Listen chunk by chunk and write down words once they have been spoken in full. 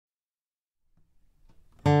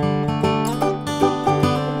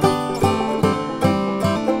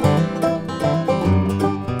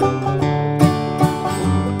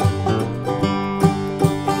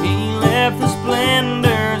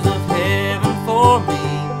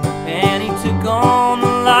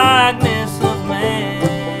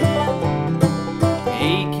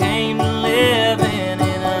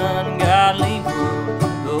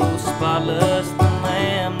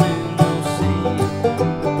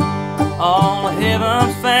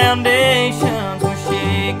foundations were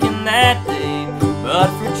shaken that day, but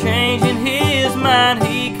for changing his mind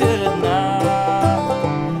he could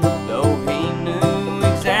not. Though he knew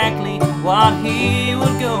exactly what he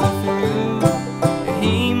would go through,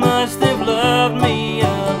 he must have loved me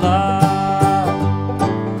a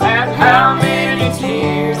lot. And how many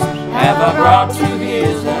tears have I brought to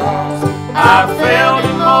his eyes? I failed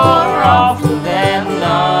him more often than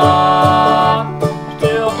not.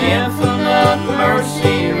 Still infinite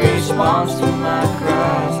mercy responds to my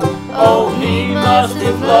cries. Oh, he must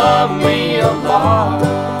have loved me a lot.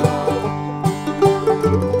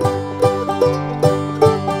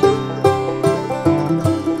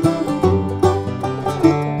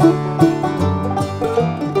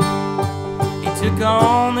 He took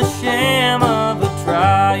on the sham of a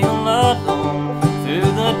trial alone,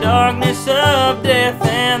 through the darkness of death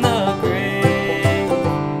and the grave.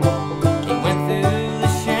 He went through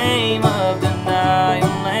the shame of denial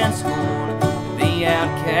and scorn, the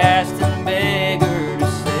outcast and beggar to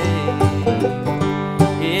save.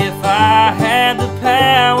 If I had the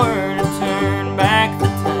power to turn back the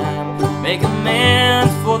time, make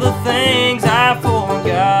amends for the things I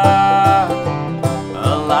forgot,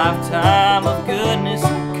 a lifetime of goodness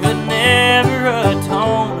could never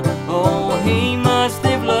atone. Oh, he must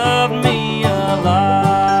have loved me a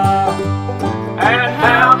lot. And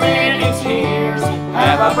how many tears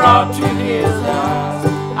have I brought to his eyes?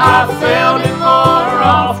 I failed him more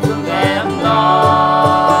often than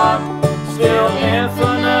not. Still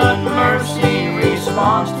infinite mercy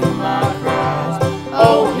responds to my cries.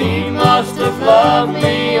 Oh, he must have loved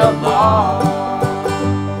me a lot.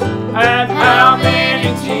 And how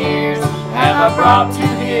many tears have I brought to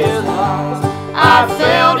his eyes? I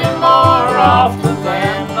failed him more often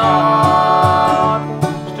than not.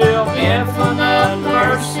 Still infinite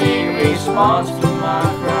mercy responds to my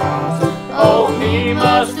cries. Oh, he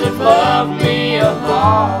must have loved me a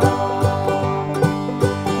lot.